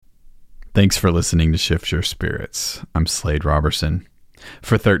Thanks for listening to Shift Your Spirits. I'm Slade Robertson.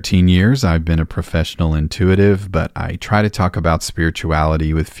 For 13 years, I've been a professional intuitive, but I try to talk about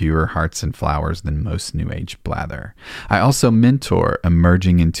spirituality with fewer hearts and flowers than most New Age blather. I also mentor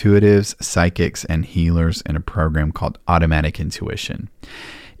emerging intuitives, psychics, and healers in a program called Automatic Intuition.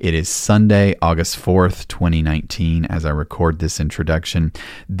 It is Sunday, August 4th, 2019, as I record this introduction.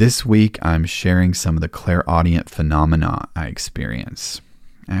 This week, I'm sharing some of the clairaudient phenomena I experience.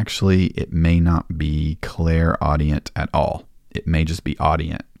 Actually, it may not be clairaudient at all. It may just be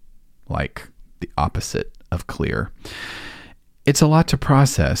audient, like the opposite of clear. It's a lot to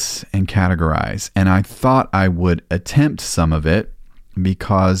process and categorize, and I thought I would attempt some of it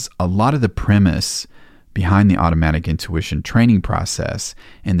because a lot of the premise behind the automatic intuition training process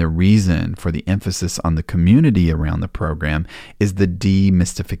and the reason for the emphasis on the community around the program is the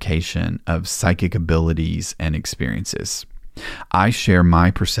demystification of psychic abilities and experiences. I share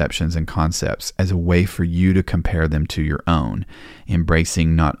my perceptions and concepts as a way for you to compare them to your own,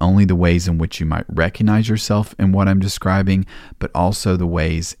 embracing not only the ways in which you might recognize yourself in what I'm describing, but also the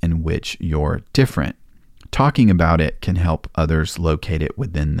ways in which you're different. Talking about it can help others locate it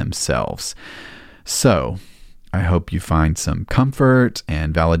within themselves. So, I hope you find some comfort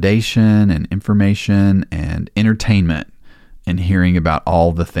and validation and information and entertainment in hearing about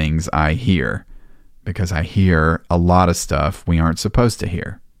all the things I hear. Because I hear a lot of stuff we aren't supposed to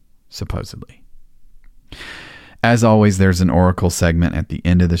hear, supposedly. As always, there's an oracle segment at the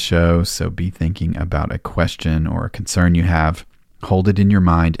end of the show, so be thinking about a question or a concern you have. Hold it in your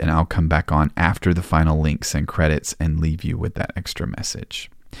mind, and I'll come back on after the final links and credits and leave you with that extra message.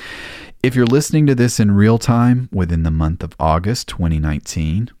 If you're listening to this in real time within the month of August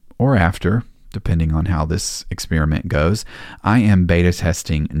 2019, or after, depending on how this experiment goes, I am beta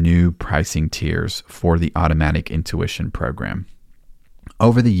testing new pricing tiers for the Automatic Intuition program.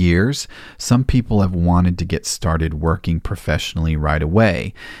 Over the years, some people have wanted to get started working professionally right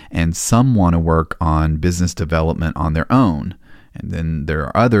away, and some want to work on business development on their own. And then there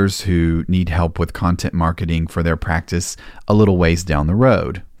are others who need help with content marketing for their practice a little ways down the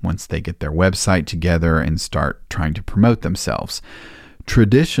road, once they get their website together and start trying to promote themselves.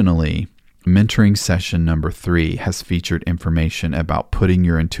 Traditionally, mentoring session number 3 has featured information about putting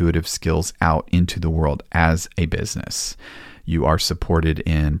your intuitive skills out into the world as a business. You are supported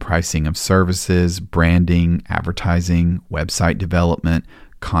in pricing of services, branding, advertising, website development,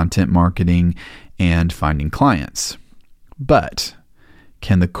 content marketing, and finding clients. But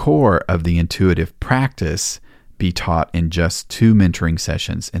can the core of the intuitive practice be taught in just 2 mentoring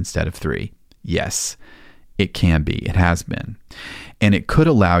sessions instead of 3? Yes, it can be. It has been. And it could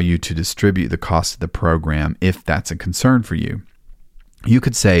allow you to distribute the cost of the program if that's a concern for you. You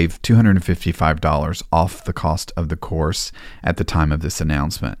could save $255 off the cost of the course at the time of this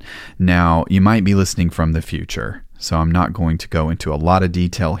announcement. Now, you might be listening from the future, so I'm not going to go into a lot of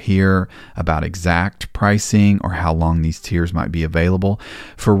detail here about exact pricing or how long these tiers might be available.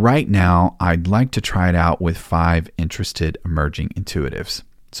 For right now, I'd like to try it out with 5 interested emerging intuitives.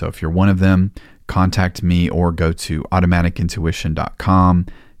 So if you're one of them, contact me or go to automaticintuition.com,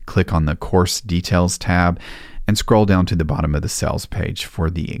 click on the course details tab, and scroll down to the bottom of the sales page for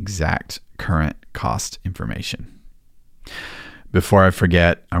the exact current cost information. Before I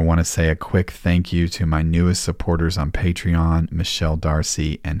forget, I want to say a quick thank you to my newest supporters on Patreon, Michelle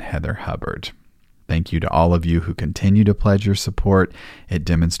Darcy and Heather Hubbard. Thank you to all of you who continue to pledge your support. It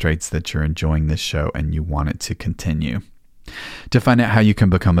demonstrates that you're enjoying this show and you want it to continue. To find out how you can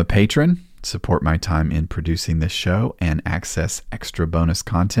become a patron, support my time in producing this show, and access extra bonus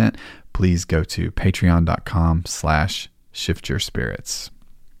content, please go to patreon.com/shiftyourspirits.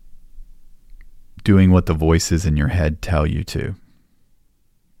 Doing what the voices in your head tell you to.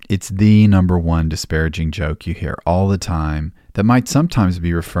 It's the number one disparaging joke you hear all the time that might sometimes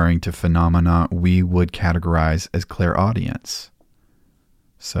be referring to phenomena we would categorize as clairaudience.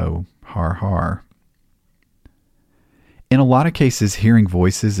 So, har har. In a lot of cases, hearing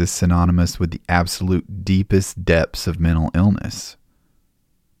voices is synonymous with the absolute deepest depths of mental illness.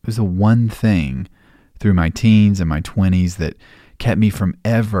 It was the one thing through my teens and my 20s that kept me from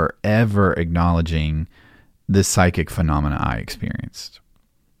ever acknowledging the psychic phenomena I experienced.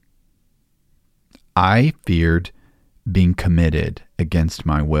 I feared being committed against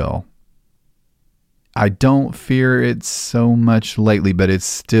my will. I don't fear it so much lately, but it's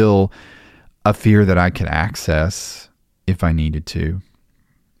still a fear that I could access if I needed to.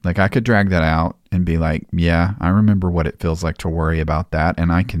 Like, I could drag that out and be like, yeah, I remember what it feels like to worry about that.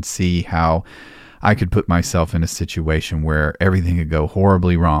 And I can see how I could put myself in a situation where everything could go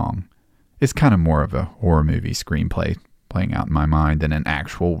horribly wrong. It's kind of more of a horror movie screenplay playing out in my mind than an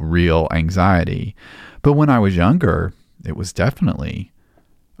actual real anxiety. But when I was younger, it was definitely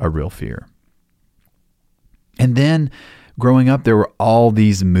a real fear. And then growing up, there were all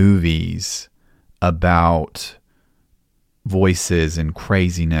these movies about voices and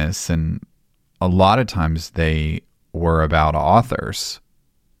craziness, and a lot of times they were about authors.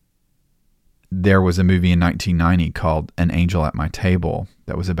 There was a movie in 1990 called An Angel at My Table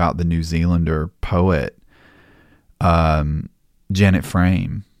that was about the New Zealander poet Janet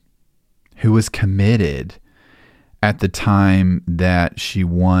Frame, who was committed at the time that she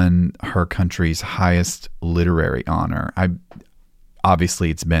won her country's highest literary honor.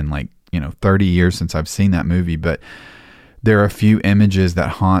 Obviously it's been 30 years since I've seen that movie, but there are a few images that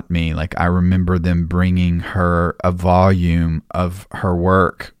haunt me. Like, I remember them bringing her a volume of her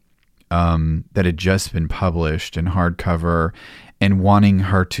work that had just been published in hardcover and wanting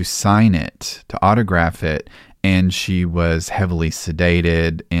her to sign it, to autograph it. And she was heavily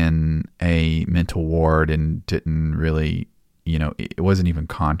sedated in a mental ward and didn't really, it wasn't even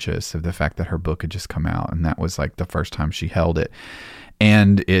conscious of the fact that her book had just come out. And that was like the first time she held it.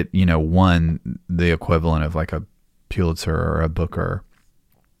 And it, won the equivalent of like a Pulitzer or a Booker.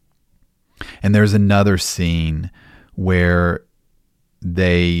 And there's another scene where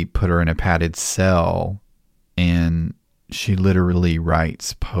they put her in a padded cell and she literally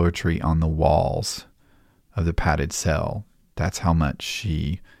writes poetry on the walls of the padded cell. That's how much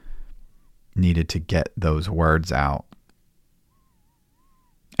she needed to get those words out.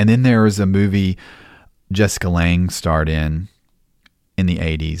 And then there was a movie Jessica Lange starred in the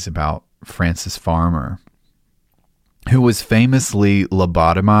 80s about Frances Farmer, who was famously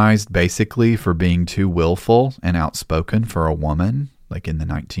lobotomized basically for being too willful and outspoken for a woman, like in the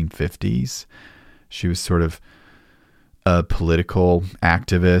 1950s. She was sort of a political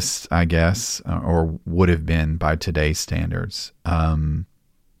activist, I guess, or would have been by today's standards.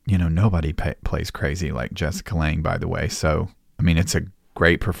 Nobody plays crazy like Jessica Lange, by the way. So, it's a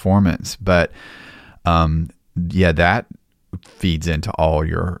great performance, but that feeds into all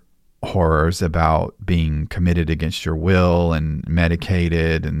your horrors about being committed against your will and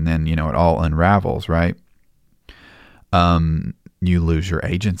medicated, and then it all unravels, right? You lose your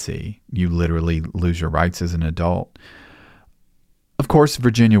agency. You literally lose your rights as an adult. Of course,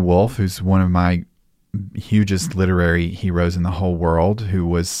 Virginia Woolf, who's one of my hugest literary heroes in the whole world, who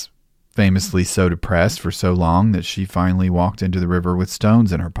was famously so depressed for so long that she finally walked into the river with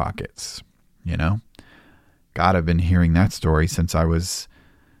stones in her pockets. God, I've been hearing that story since I was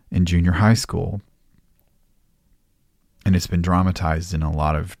in junior high school. And it's been dramatized in a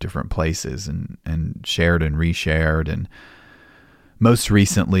lot of different places and shared and reshared. And most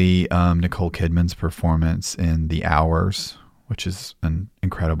recently, Nicole Kidman's performance in The Hours, which is an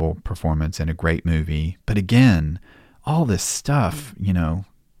incredible performance and a great movie. But again, all this stuff,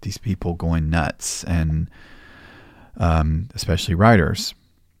 these people going nuts, and especially writers.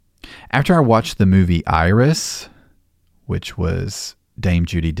 After I watched the movie Iris, which was Dame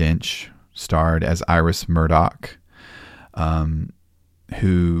Judi Dench starred as Iris Murdoch,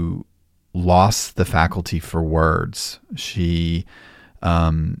 who lost the faculty for words. She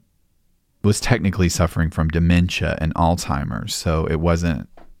was technically suffering from dementia and Alzheimer's, so it wasn't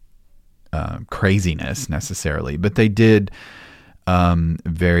craziness necessarily, but they did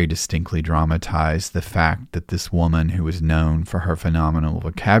very distinctly dramatize the fact that this woman, who was known for her phenomenal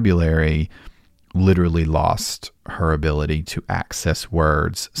vocabulary, literally lost her ability to access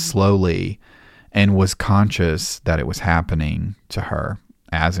words slowly and was conscious that it was happening to her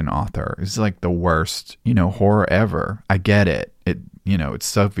as an author. It's like the worst, horror ever. I get it. It's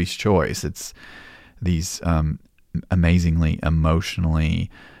Sophie's Choice. It's these amazingly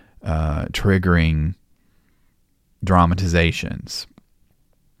emotionally triggering dramatizations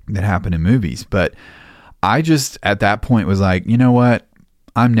that happen in movies. But I just, at that point, was like, you know what?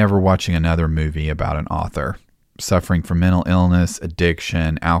 I'm never watching another movie about an author suffering from mental illness,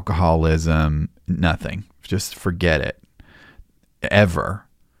 addiction, alcoholism, nothing. Just forget it. Ever.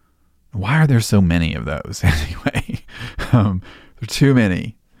 Why are there so many of those anyway? There are too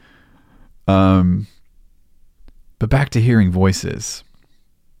many. But back to hearing voices,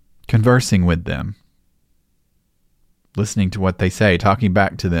 conversing with them, listening to what they say, talking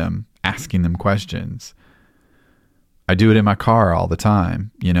back to them, asking them questions. I do it in my car all the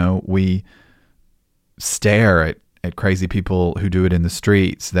time. We stare at crazy people who do it in the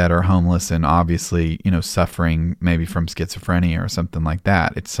streets that are homeless and obviously, suffering maybe from schizophrenia or something like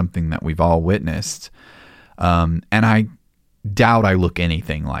that. It's something that we've all witnessed. And I doubt I look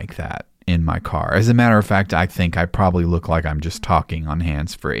anything like that in my car. As a matter of fact, I think I probably look like I'm just talking on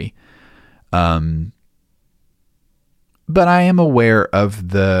hands-free. But I am aware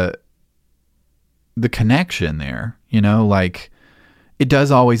of the connection there, like it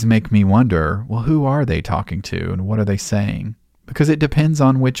does always make me wonder, well, who are they talking to and what are they saying? Because it depends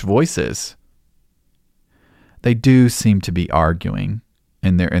on which voices. They do seem to be arguing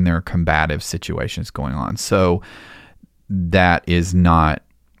in their combative situations going on. So that is not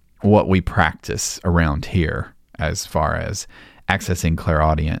what we practice around here as far as accessing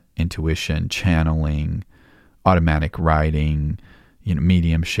clairaudient intuition, channeling, automatic writing,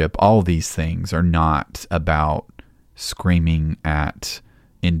 mediumship. All these things are not about screaming at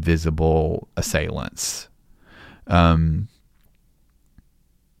invisible assailants.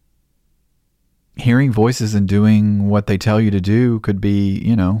 Hearing voices and doing what they tell you to do could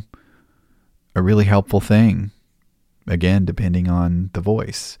be, a really helpful thing. Again, depending on the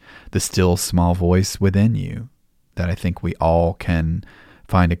voice, the still small voice within you that I think we all can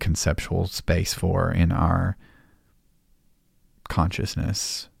find a conceptual space for in our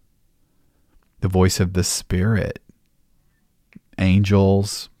consciousness. The voice of the spirit,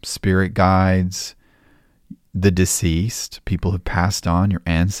 angels, spirit guides, the deceased, people who passed on, your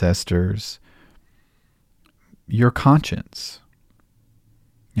ancestors, your conscience.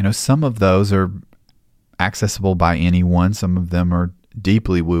 Some of those are accessible by anyone. Some of them are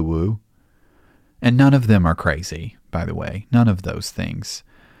deeply woo-woo. And none of them are crazy, by the way. None of those things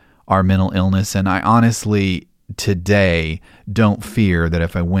are mental illness. And I honestly, today, don't fear that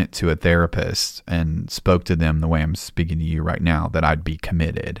if I went to a therapist and spoke to them the way I'm speaking to you right now, that I'd be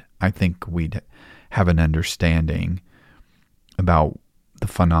committed. I think we'd have an understanding about the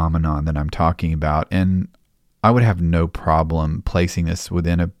phenomenon that I'm talking about. And I would have no problem placing this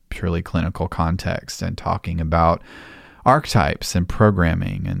within a purely clinical context and talking about archetypes and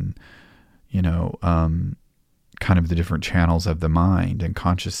programming and, kind of the different channels of the mind and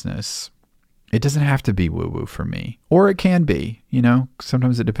consciousness. It doesn't have to be woo-woo for me, or it can be,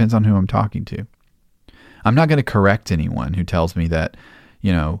 sometimes it depends on who I'm talking to. I'm not going to correct anyone who tells me that,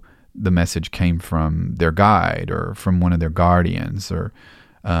 the message came from their guide or from one of their guardians or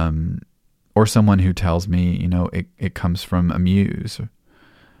someone who tells me, it comes from a muse.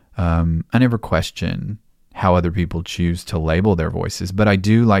 I never question how other people choose to label their voices, but I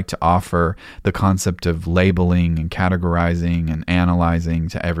do like to offer the concept of labeling and categorizing and analyzing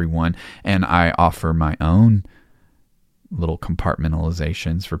to everyone. And I offer my own little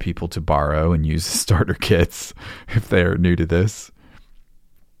compartmentalizations for people to borrow and use as starter kits if they're new to this.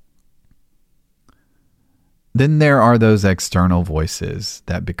 Then there are those external voices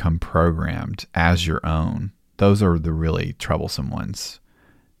that become programmed as your own. Those are the really troublesome ones.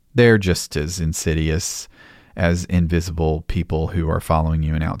 They're just as insidious as invisible people who are following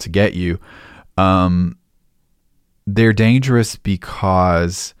you and out to get you. They're dangerous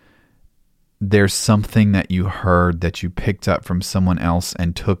because there's something that you heard that you picked up from someone else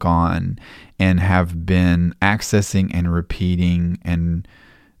and took on and have been accessing and repeating and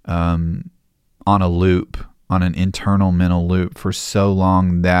on a loop, on an internal mental loop for so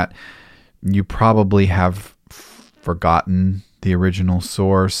long that you probably have forgotten the original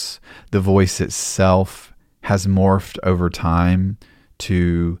source. The voice itself has morphed over time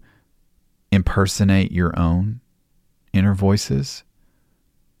to impersonate your own inner voices,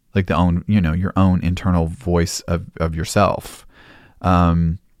 like your own internal voice of yourself.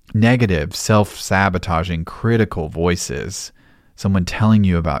 Negative, self-sabotaging, critical voices, someone telling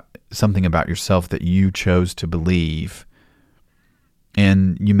you about something about yourself that you chose to believe.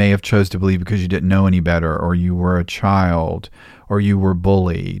 And you may have chose to believe because you didn't know any better, or you were a child, or you were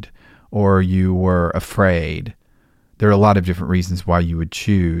bullied, or you were afraid. There are a lot of different reasons why you would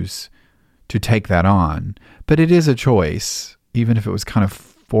choose to take that on. But it is a choice, even if it was kind of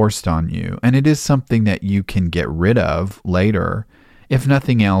forced on you. And it is something that you can get rid of later. If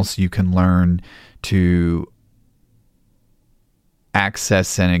nothing else, you can learn to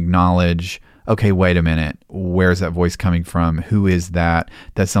access and acknowledge, okay, wait a minute, where's that voice coming from? Who is that?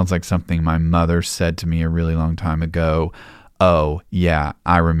 That sounds like something my mother said to me a really long time ago. Oh, yeah,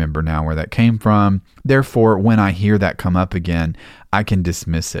 I remember now where that came from. Therefore, when I hear that come up again, I can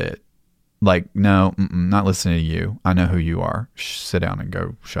dismiss it. Like, no, not listening to you. I know who you are. Sit down and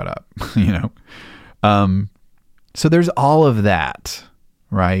go shut up, So there's all of that,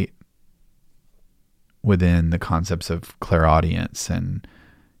 right? Within the concepts of clairaudience and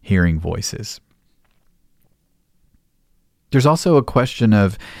hearing voices. There's also a question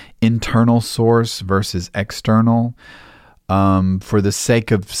of internal source versus external. For the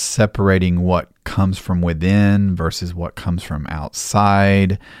sake of separating what comes from within versus what comes from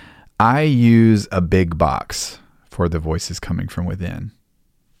outside, I use a big box for the voices coming from within.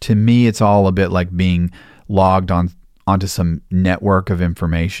 To me, it's all a bit like being logged on onto some network of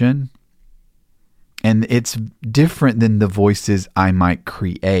information. And it's different than the voices I might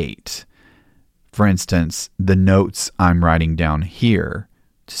create. For instance, the notes I'm writing down here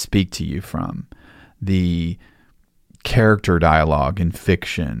to speak to you from, the character dialogue in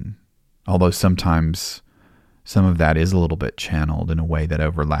fiction, although sometimes some of that is a little bit channeled in a way that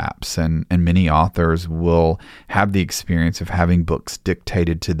overlaps. And many authors will have the experience of having books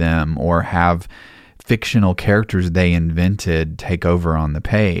dictated to them or have fictional characters they invented take over on the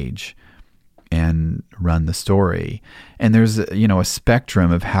page and run the story. And there's, a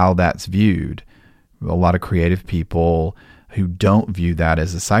spectrum of how that's viewed. A lot of creative people who don't view that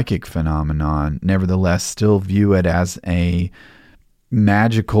as a psychic phenomenon, nevertheless still view it as a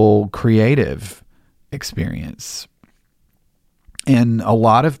magical creative experience. And a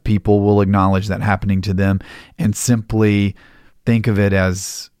lot of people will acknowledge that happening to them and simply think of it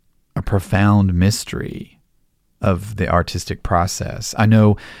as a profound mystery of the artistic process. I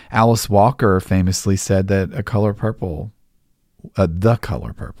know Alice Walker famously said that the color purple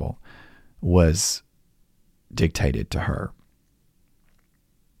was dictated to her.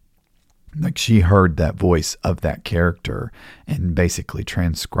 Like she heard that voice of that character and basically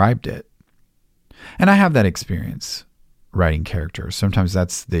transcribed it. And I have that experience writing characters. Sometimes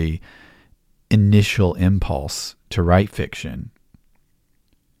that's the initial impulse to write fiction.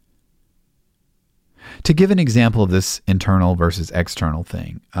 To give an example of this internal versus external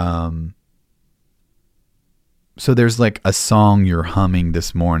thing. So there's like a song you're humming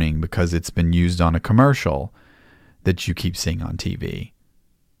this morning because it's been used on a commercial that you keep seeing on TV.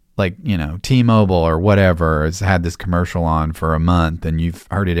 Like, T-Mobile or whatever has had this commercial on for a month and you've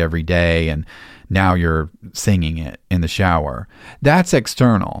heard it every day and now you're singing it in the shower. That's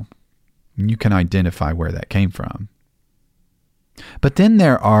external. You can identify where that came from. But then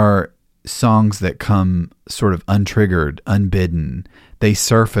there are songs that come sort of untriggered, unbidden. They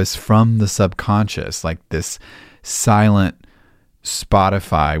surface from the subconscious, like this silent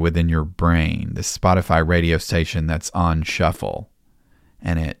Spotify within your brain, this Spotify radio station that's on shuffle,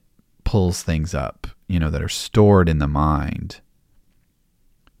 and it pulls things up, that are stored in the mind.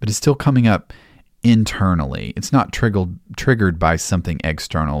 But it's still coming up internally. It's not triggered by something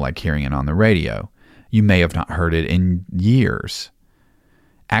external like hearing it on the radio. You may have not heard it in years.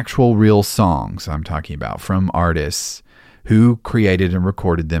 Actual real songs I'm talking about from artists who created and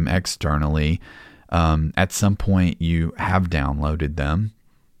recorded them externally. At some point you have downloaded them.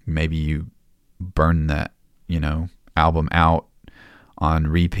 Maybe you burned that, album out on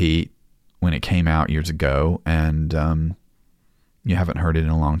repeat when it came out years ago and you haven't heard it in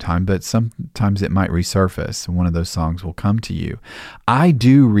a long time, but sometimes it might resurface and one of those songs will come to you. I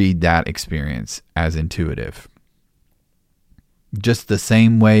do read that experience as intuitive. Just the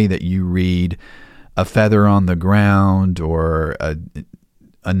same way that you read a feather on the ground or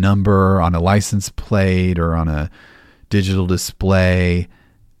a number on a license plate or on a digital display,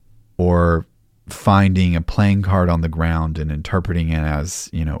 or finding a playing card on the ground and interpreting it as,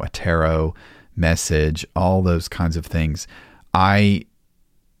 a tarot message, all those kinds of things. I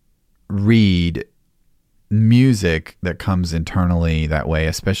read music that comes internally that way,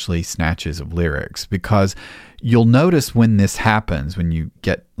 especially snatches of lyrics, because you'll notice when this happens, when you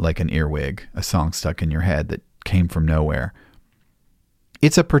get like an earwig, a song stuck in your head that came from nowhere.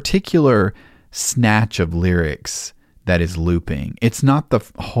 It's a particular snatch of lyrics that is looping. It's not the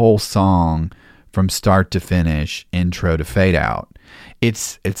whole song from start to finish, intro to fade out.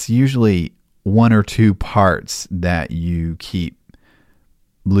 It's usually one or two parts that you keep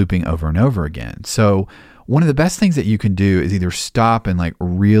looping over and over again. So one of the best things that you can do is either stop and like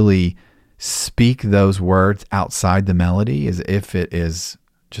really speak those words outside the melody as if it is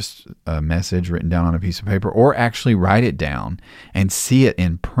just a message written down on a piece of paper, or actually write it down and see it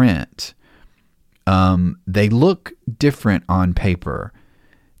in print. They look different on paper.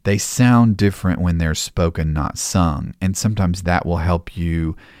 They sound different when they're spoken, not sung. And sometimes that will help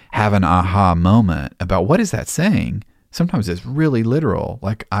you have an aha moment about what is that saying? Sometimes it's really literal.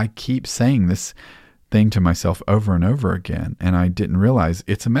 Like I keep saying this thing to myself over and over again, and I didn't realize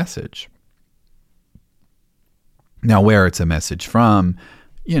it's a message. Now, where it's a message from,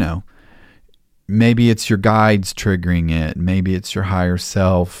 maybe it's your guides triggering it. Maybe it's your higher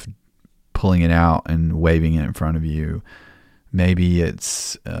self pulling it out and waving it in front of you. Maybe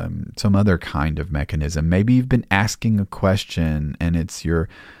it's some other kind of mechanism. Maybe you've been asking a question and it's your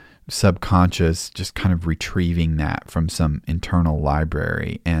subconscious just kind of retrieving that from some internal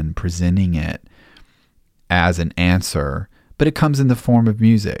library and presenting it as an answer, but it comes in the form of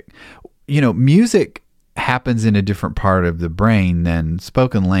music. Music happens in a different part of the brain than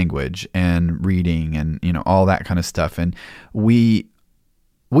spoken language and reading and, all that kind of stuff. And we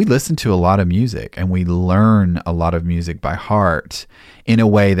listen to a lot of music and we learn a lot of music by heart in a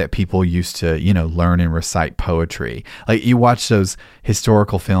way that people used to, learn and recite poetry. Like you watch those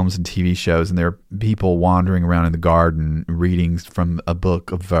historical films and TV shows and there are people wandering around in the garden reading from a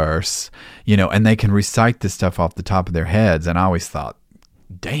book of verse, and they can recite this stuff off the top of their heads. And I always thought,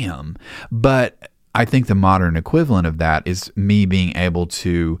 damn. But I think the modern equivalent of that is me being able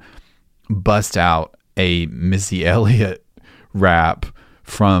to bust out a Missy Elliott rap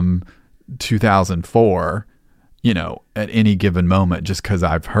from 2004, at any given moment, just because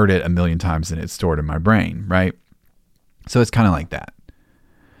I've heard it a million times and it's stored in my brain, right? So it's kind of like that.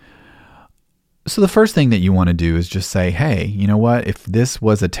 So the first thing that you want to do is just say, hey, you know what? If this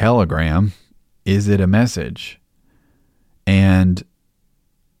was a telegram, is it a message? And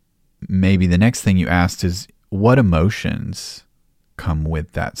maybe the next thing you asked is, what emotions come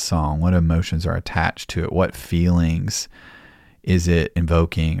with that song? What emotions are attached to it? What feelings is it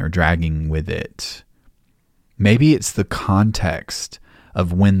invoking or dragging with it? Maybe it's the context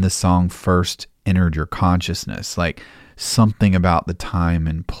of when the song first entered your consciousness, like something about the time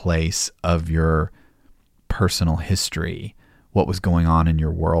and place of your personal history, what was going on in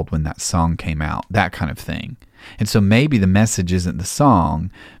your world when that song came out, that kind of thing. And so maybe the message isn't the song.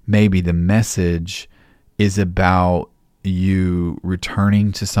 Maybe the message is about you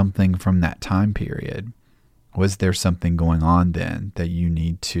returning to something from that time period. Was there something going on then that you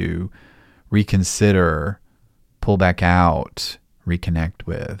need to reconsider, pull back out, reconnect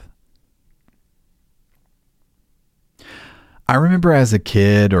with? I remember as a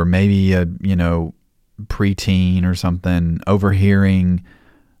kid or maybe a, preteen or something, overhearing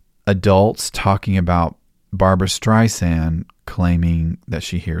adults talking about Barbra Streisand claiming that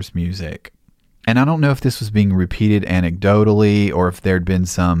she hears music. And I don't know if this was being repeated anecdotally or if there'd been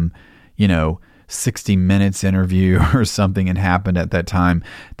some, 60 Minutes interview or something had happened at that time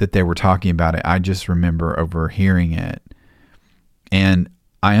that they were talking about it. I just remember overhearing it. And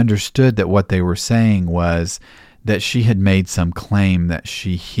I understood that what they were saying was that she had made some claim that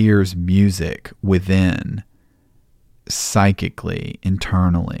she hears music within, psychically,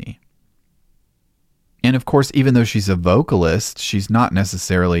 internally. And of course, even though she's a vocalist, she's not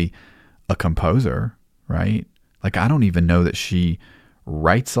necessarily a composer, right? Like, I don't even know that she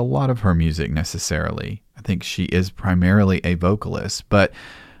writes a lot of her music necessarily. I think she is primarily a vocalist, but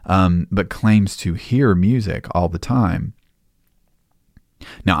claims to hear music all the time.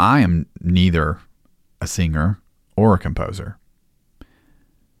 Now, I am neither a singer or a composer.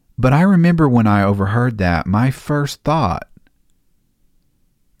 But I remember when I overheard that, my first thought,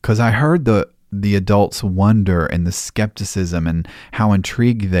 because I heard the adults' wonder and the skepticism and how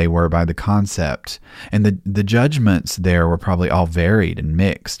intrigued they were by the concept. And the judgments there were probably all varied and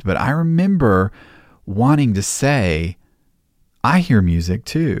mixed. But I remember wanting to say, I hear music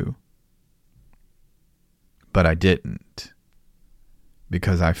too. But I didn't,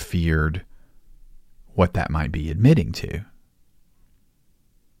 because I feared what that might be admitting to.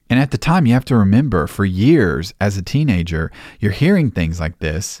 And at the time, you have to remember, for years as a teenager, you're hearing things like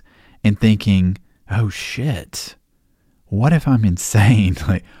this and thinking, oh shit, what if I'm insane?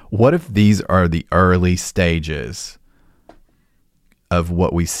 Like, what if these are the early stages of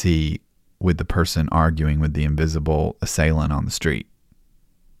what we see with the person arguing with the invisible assailant on the street?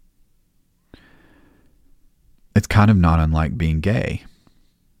 It's kind of not unlike being gay.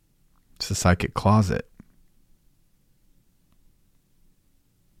 It's a psychic closet.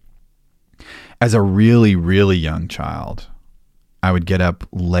 As a really, really young child, I would get up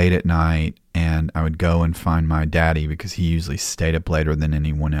late at night and I would go and find my daddy because he usually stayed up later than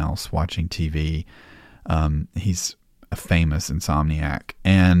anyone else watching TV. He's a famous insomniac.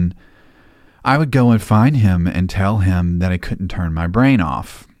 And I would go and find him and tell him that I couldn't turn my brain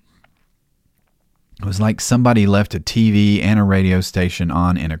off. It was like somebody left a TV and a radio station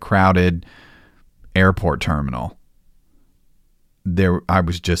on in a crowded airport terminal. I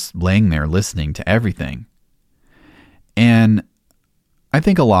was just laying there listening to everything. And I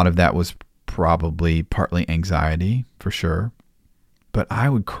think a lot of that was probably partly anxiety, for sure. But I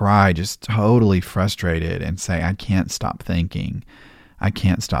would cry just totally frustrated and say, I can't stop thinking. I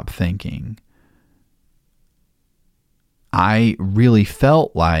can't stop thinking. I really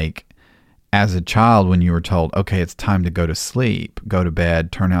felt like, as a child, when you were told, okay, it's time to go to sleep, go to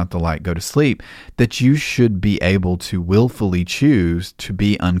bed, turn out the light, go to sleep, that you should be able to willfully choose to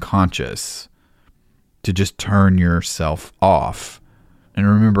be unconscious, to just turn yourself off. And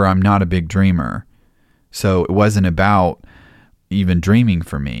remember, I'm not a big dreamer. So it wasn't about even dreaming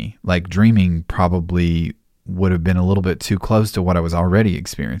for me. Like dreaming probably would have been a little bit too close to what I was already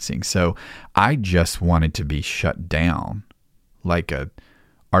experiencing. So I just wanted to be shut down, like a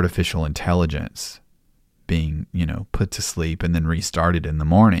artificial intelligence being, put to sleep and then restarted in the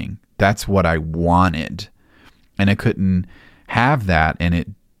morning. That's what I wanted. And I couldn't have that, and it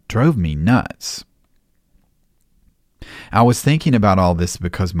drove me nuts. I was thinking about all this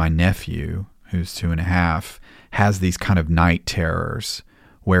because my nephew, who's 2.5, has these kind of night terrors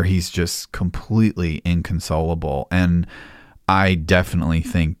where he's just completely inconsolable. And I definitely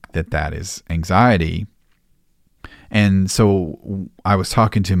think that is anxiety. And so I was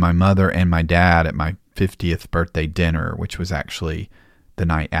talking to my mother and my dad at my 50th birthday dinner, which was actually the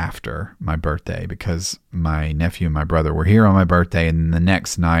night after my birthday, because my nephew and my brother were here on my birthday. And the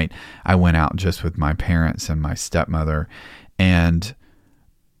next night I went out just with my parents and my stepmother. And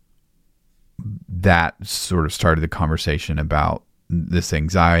that sort of started the conversation about this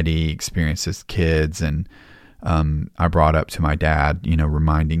anxiety experience as kids. And I brought up to my dad,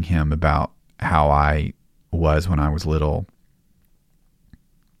 reminding him about how I was when I was little,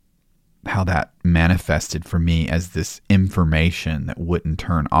 how that manifested for me as this information that wouldn't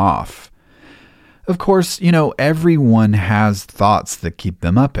turn off. Of course, everyone has thoughts that keep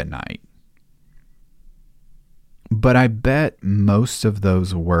them up at night. But I bet most of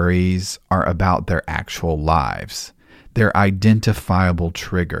those worries are about their actual lives. They're identifiable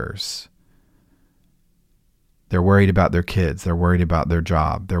triggers. They're worried about their kids. They're worried about their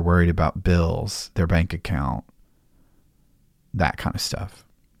job. They're worried about bills, their bank account, that kind of stuff.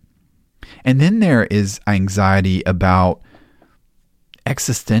 And then there is anxiety about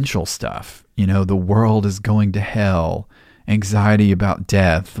existential stuff. The world is going to hell. Anxiety about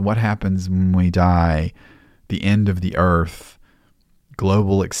death. What happens when we die? The end of the earth.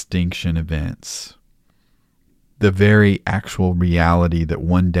 Global extinction events. The very actual reality that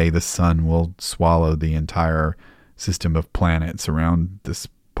one day the sun will swallow the entire system of planets around this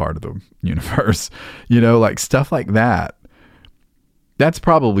part of the universe. Like stuff like that. That's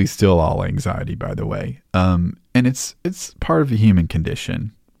probably still all anxiety, by the way. And it's part of the human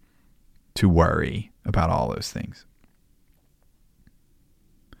condition to worry about all those things.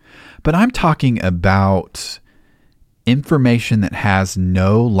 But I'm talking about information that has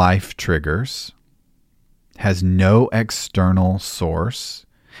no life triggers, has no external source,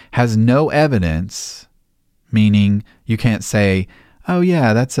 has no evidence, meaning you can't say, oh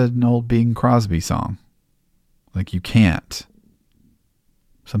yeah, that's an old Bing Crosby song. Like you can't.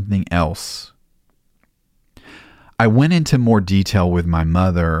 Something else. I went into more detail with my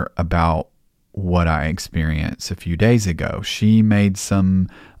mother about what I experienced a few days ago. She made some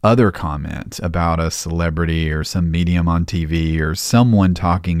other comment about a celebrity or some medium on TV or someone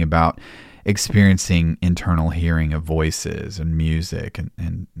talking about experiencing internal hearing of voices and music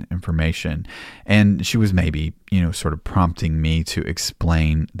and information. And she was maybe, sort of prompting me to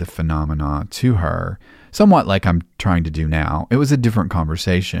explain the phenomena to her, somewhat like I'm trying to do now. It was a different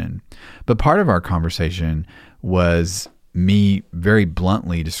conversation. But part of our conversation was me very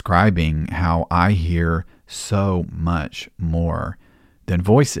bluntly describing how I hear so much more than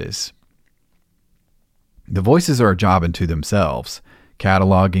voices. The voices are a job unto themselves,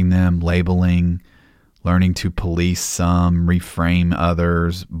 cataloging them, labeling, learning to police some, reframe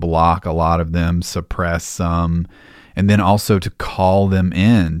others, block a lot of them, suppress some, and then also to call them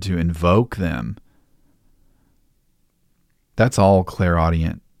in, to invoke them. That's all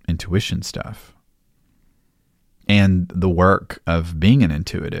clairaudient intuition stuff. And the work of being an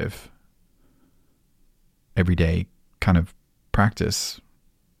intuitive, everyday kind of practice,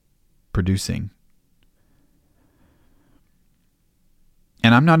 producing.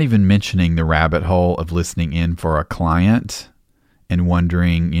 And I'm not even mentioning the rabbit hole of listening in for a client and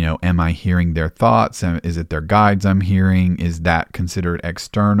wondering, am I hearing their thoughts? Is it their guides I'm hearing? Is that considered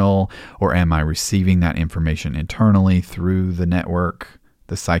external? Or am I receiving that information internally through the network,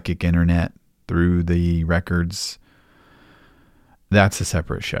 the psychic internet, through the records? That's a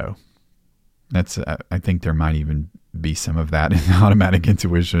separate show. I think there might even be some of that in automatic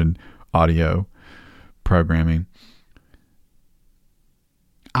intuition audio programming.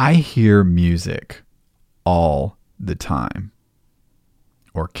 I hear music all the time.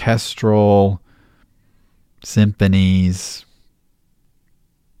 Orchestral, symphonies,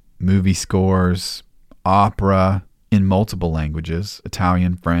 movie scores, opera in multiple languages,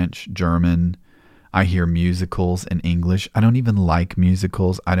 Italian, French, German. I hear musicals in English. I don't even like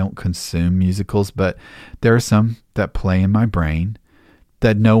musicals. I don't consume musicals, but there are some that play in my brain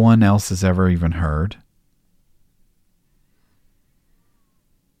that no one else has ever even heard.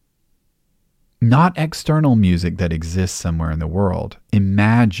 Not external music that exists somewhere in the world.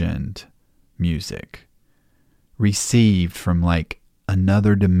 Imagined music. Received from like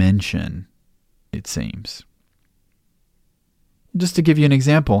another dimension, it seems. Just to give you an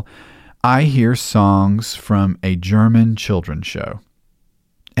example, I hear songs from a German children's show.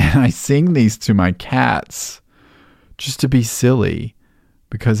 And I sing these to my cats just to be silly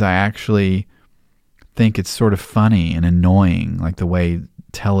because I actually think it's sort of funny and annoying, like the way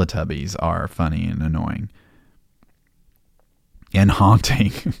Teletubbies are funny and annoying and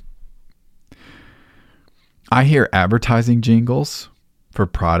haunting. I hear advertising jingles for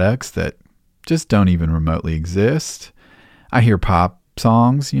products that just don't even remotely exist. I hear pop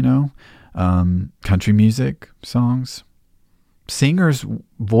songs, country music songs, singers'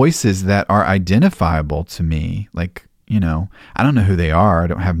 voices that are identifiable to me. Like, I don't know who they are. I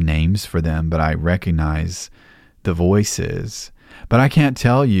don't have names for them, but I recognize the voices. But I can't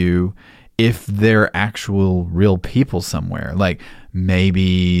tell you if they're actual real people somewhere. Like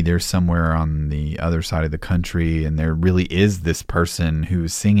maybe they're somewhere on the other side of the country and there really is this person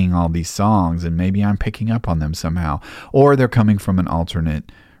who's singing all these songs and maybe I'm picking up on them somehow. Or they're coming from an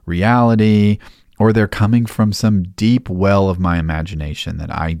alternate reality, or they're coming from some deep well of my imagination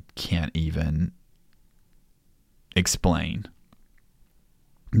that I can't even explain.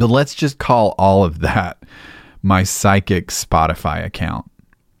 But let's just call all of that my psychic Spotify account.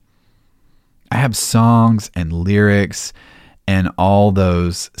 I have songs and lyrics and all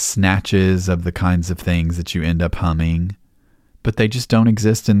those snatches of the kinds of things that you end up humming, but they just don't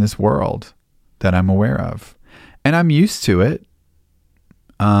exist in this world that I'm aware of. And I'm used to it.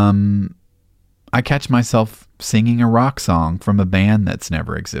 I catch myself singing a rock song from a band that's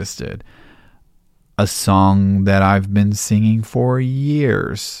never existed. A song that I've been singing for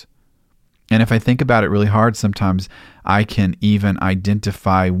years. And if I think about it really hard, sometimes I can even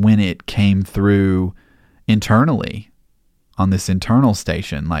identify when it came through internally on this internal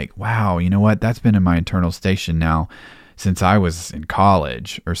station. Like, wow, you know what? That's been in my internal station now since I was in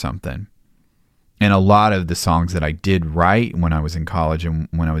college or something. And a lot of the songs that I did write when I was in college and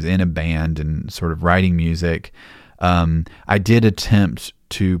when I was in a band and sort of writing music, I did attempt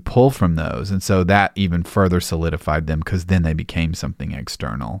to pull from those. And so that even further solidified them because then they became something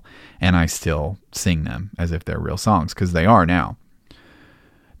external. And I still sing them as if they're real songs because they are now.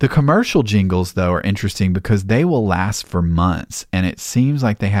 The commercial jingles, though, are interesting because they will last for months. And it seems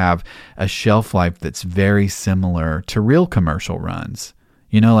like they have a shelf life that's very similar to real commercial runs.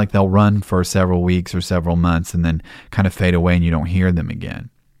 Like they'll run for several weeks or several months and then kind of fade away and you don't hear them again.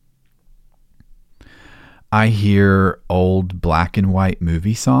 I hear old black and white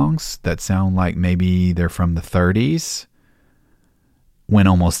movie songs that sound like maybe they're from the 30s when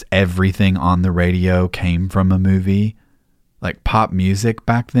almost everything on the radio came from a movie. Like pop music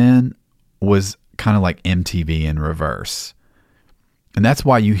back then was kind of like MTV in reverse. And that's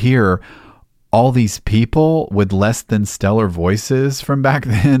why you hear all these people with less than stellar voices from back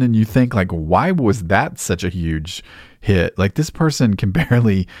then. And you think like, why was that such a huge hit? Like this person can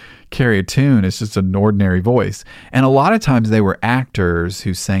barely carry a tune. It's just an ordinary voice. And a lot of times they were actors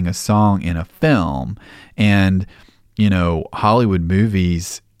who sang a song in a film. And, Hollywood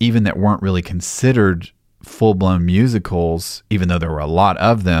movies, even that weren't really considered full-blown musicals, even though there were a lot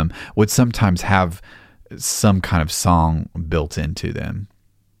of them, would sometimes have some kind of song built into them.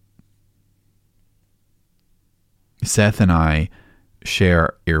 Seth and I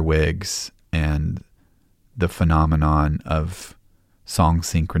share earwigs and the phenomenon of song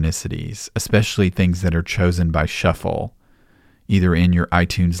synchronicities, especially things that are chosen by shuffle, either in your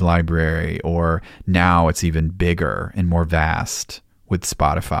iTunes library or now it's even bigger and more vast with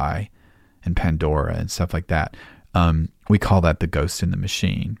Spotify and Pandora and stuff like that. We call that the ghost in the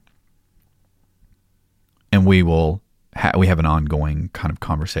machine. And we have an ongoing kind of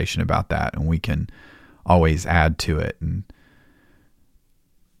conversation about that, and we can always add to it and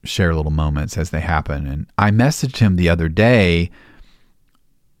share little moments as they happen. And I messaged him the other day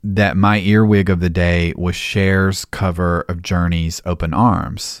that my earwig of the day was Cher's cover of Journey's Open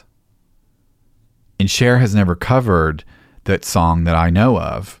Arms. And Cher has never covered that song that I know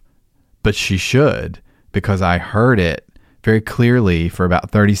of, but she should, because I heard it very clearly for about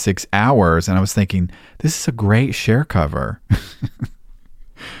 36 hours. And I was thinking, this is a great Cher cover.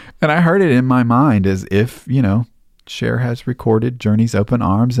 And I heard it in my mind as if, Cher has recorded Journey's Open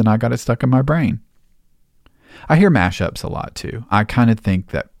Arms and I got it stuck in my brain. I hear mashups a lot too. I kind of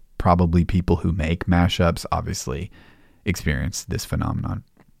think that probably people who make mashups obviously experience this phenomenon.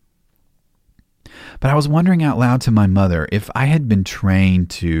 But I was wondering out loud to my mother, if I had been trained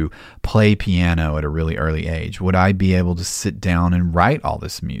to play piano at a really early age, would I be able to sit down and write all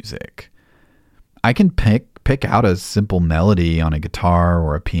this music? I can pick out a simple melody on a guitar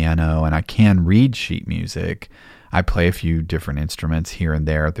or a piano, and I can read sheet music. I play a few different instruments here and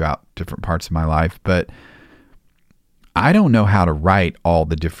there throughout different parts of my life, but I don't know how to write all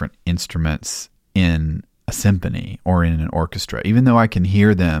the different instruments in a symphony or in an orchestra. Even though I can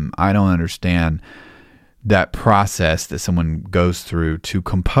hear them, I don't understand that process that someone goes through to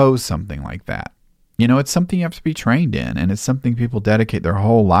compose something like that. It's something you have to be trained in, and it's something people dedicate their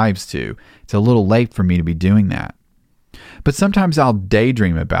whole lives to. It's a little late for me to be doing that. But sometimes I'll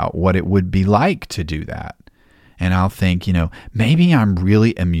daydream about what it would be like to do that. And I'll think, maybe I'm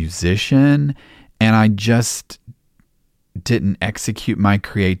really a musician and I just didn't execute my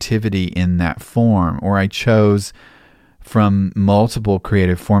creativity in that form, or I chose from multiple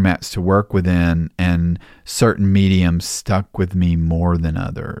creative formats to work within, and certain mediums stuck with me more than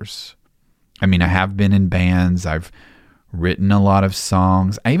others. I mean, I have been in bands. I've written a lot of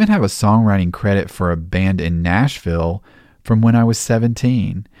songs. I even have a songwriting credit for a band in Nashville from when I was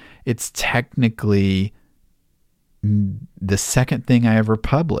 17. It's technically the second thing I ever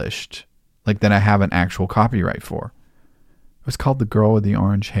published, like that I have an actual copyright for. It was called The Girl with the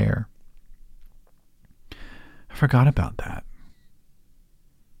Orange Hair. I forgot about that.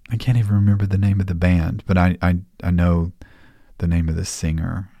 I can't even remember the name of the band, but I know the name of the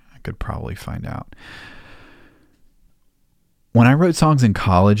singer. I could probably find out. When I wrote songs in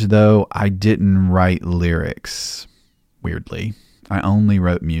college, though, I didn't write lyrics, weirdly. I only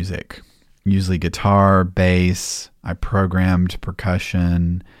wrote music, usually guitar, bass. I programmed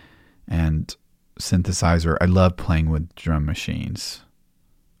percussion and synthesizer. I love playing with drum machines.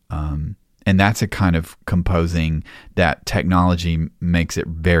 And that's a kind of composing that technology makes it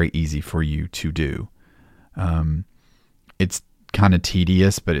very easy for you to do. It's kind of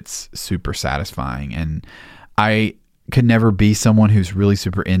tedious, but it's super satisfying. And I could never be someone who's really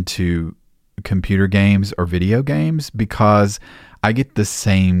super into computer games or video games, because I get the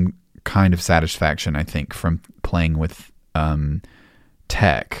same kind of satisfaction, I think, from playing with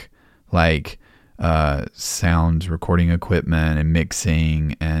tech, like sound recording equipment and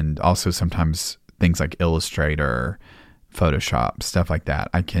mixing, and also sometimes things like Illustrator, Photoshop, stuff like that.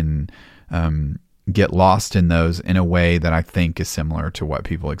 I can get lost in those in a way that I think is similar to what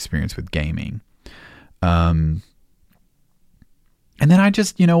people experience with gaming. And then I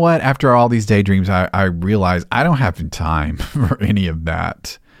just, after all these daydreams, I realized I don't have time for any of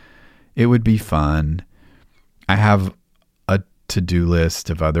that. It would be fun. I have a to-do list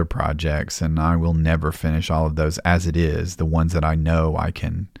of other projects, and I will never finish all of those as it is, the ones that I know I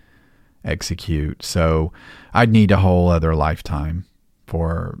can execute. So I'd need a whole other lifetime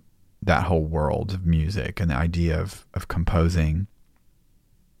for that whole world of music and the idea of composing.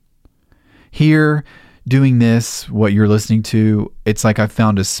 Here, doing this, what you're listening to, it's like I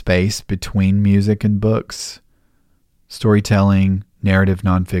found a space between music and books, storytelling, narrative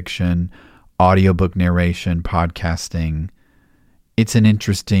nonfiction, audiobook narration, podcasting. It's an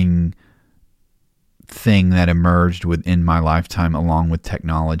interesting thing that emerged within my lifetime along with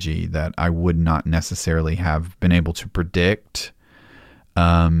technology that I would not necessarily have been able to predict.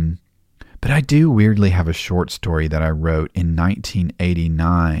 But I do weirdly have a short story that I wrote in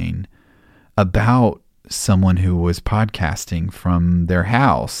 1989 about someone who was podcasting from their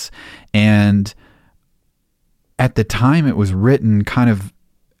house. And at the time, it was written kind of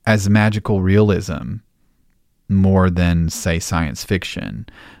as magical realism more than, say, science fiction.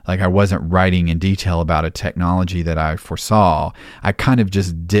 Like, I wasn't writing in detail about a technology that I foresaw. I kind of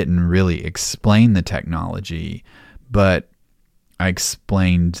just didn't really explain the technology, but I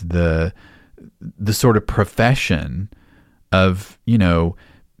explained the sort of profession of,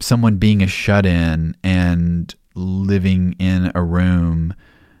 someone being a shut-in and living in a room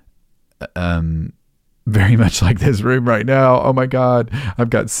very much like this room right now. Oh my God. I've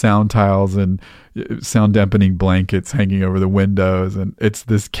got sound tiles and sound dampening blankets hanging over the windows, and it's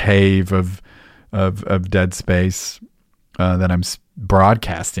this cave of dead space that I'm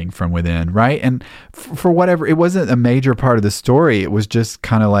broadcasting from within, right? And for whatever, it wasn't a major part of the story. It was just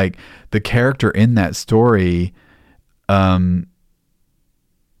kind of like the character in that story.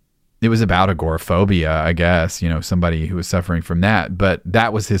 It was about agoraphobia, I guess, somebody who was suffering from that, but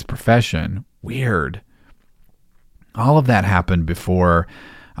that was his profession. Weird. All of that happened before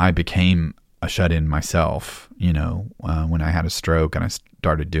I became a shut-in myself, when I had a stroke and I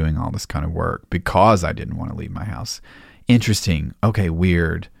started doing all this kind of work because I didn't want to leave my house. Interesting. Okay,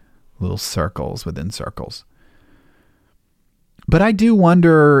 weird. Little circles within circles. But I do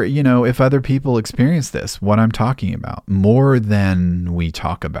wonder, if other people experience this, what I'm talking about, more than we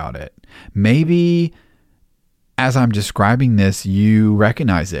talk about it. Maybe as I'm describing this, you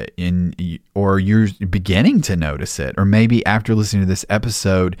recognize it or you're beginning to notice it. Or maybe after listening to this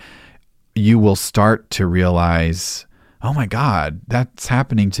episode, you will start to realize, oh my God, that's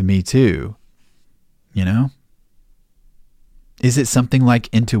happening to me too. You know? Is it something like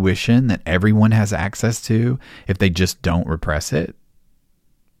intuition that everyone has access to if they just don't repress it?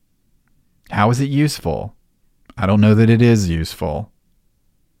 How is it useful? I don't know that it is useful.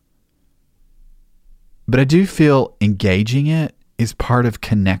 But I do feel engaging it is part of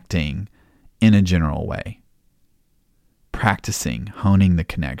connecting in a general way. Practicing, honing the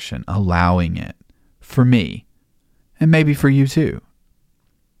connection, allowing it for me, and maybe for you too.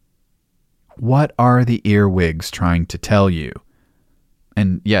 What are the earwigs trying to tell you?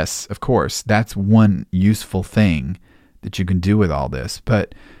 And yes, of course, that's one useful thing that you can do with all this,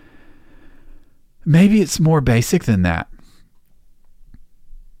 but maybe it's more basic than that.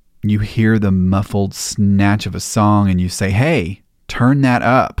 You hear the muffled snatch of a song and you say, hey, turn that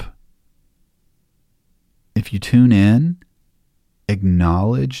up. If you tune in,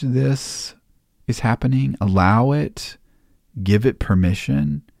 acknowledge this is happening, allow it, give it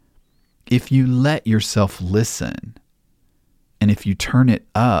permission. If you let yourself listen, and if you turn it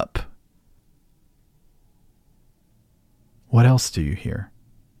up, what else do you hear?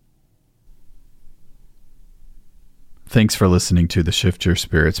 Thanks for listening to the Shift Your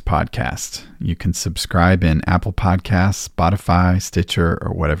Spirits podcast. You can subscribe in Apple Podcasts, Spotify, Stitcher,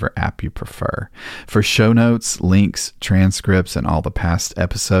 or whatever app you prefer. For show notes, links, transcripts, and all the past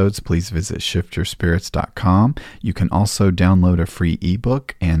episodes, please visit shiftyourspirits.com. You can also download a free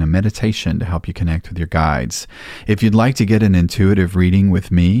ebook and a meditation to help you connect with your guides. If you'd like to get an intuitive reading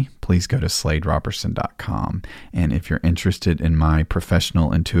with me, please go to sladerobertson.com. And if you're interested in my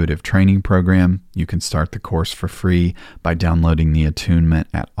professional intuitive training program, you can start the course for free by downloading the attunement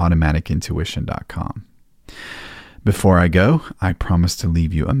at automaticintuition.com. Before I go, I promise to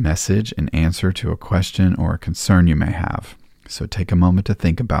leave you a message in answer to a question or a concern you may have. So take a moment to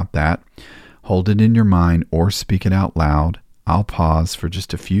think about that. Hold it in your mind or speak it out loud. I'll pause for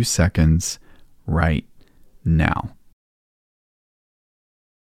just a few seconds right now.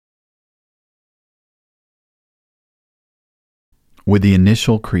 With the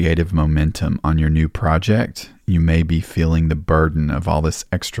initial creative momentum on your new project, you may be feeling the burden of all this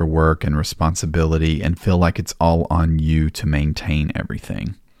extra work and responsibility and feel like it's all on you to maintain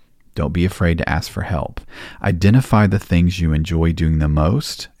everything. Don't be afraid to ask for help. Identify the things you enjoy doing the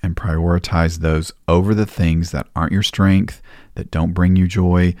most and prioritize those over the things that aren't your strength, that don't bring you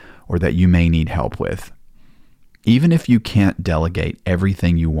joy, or that you may need help with. Even if you can't delegate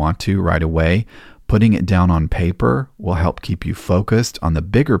everything you want to right away, putting it down on paper will help keep you focused on the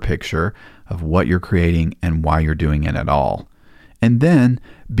bigger picture of what you're creating and why you're doing it at all. And then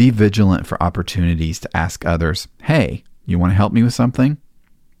be vigilant for opportunities to ask others, hey, you want to help me with something?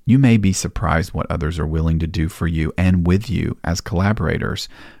 You may be surprised what others are willing to do for you and with you as collaborators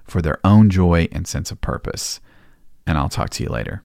for their own joy and sense of purpose. And I'll talk to you later.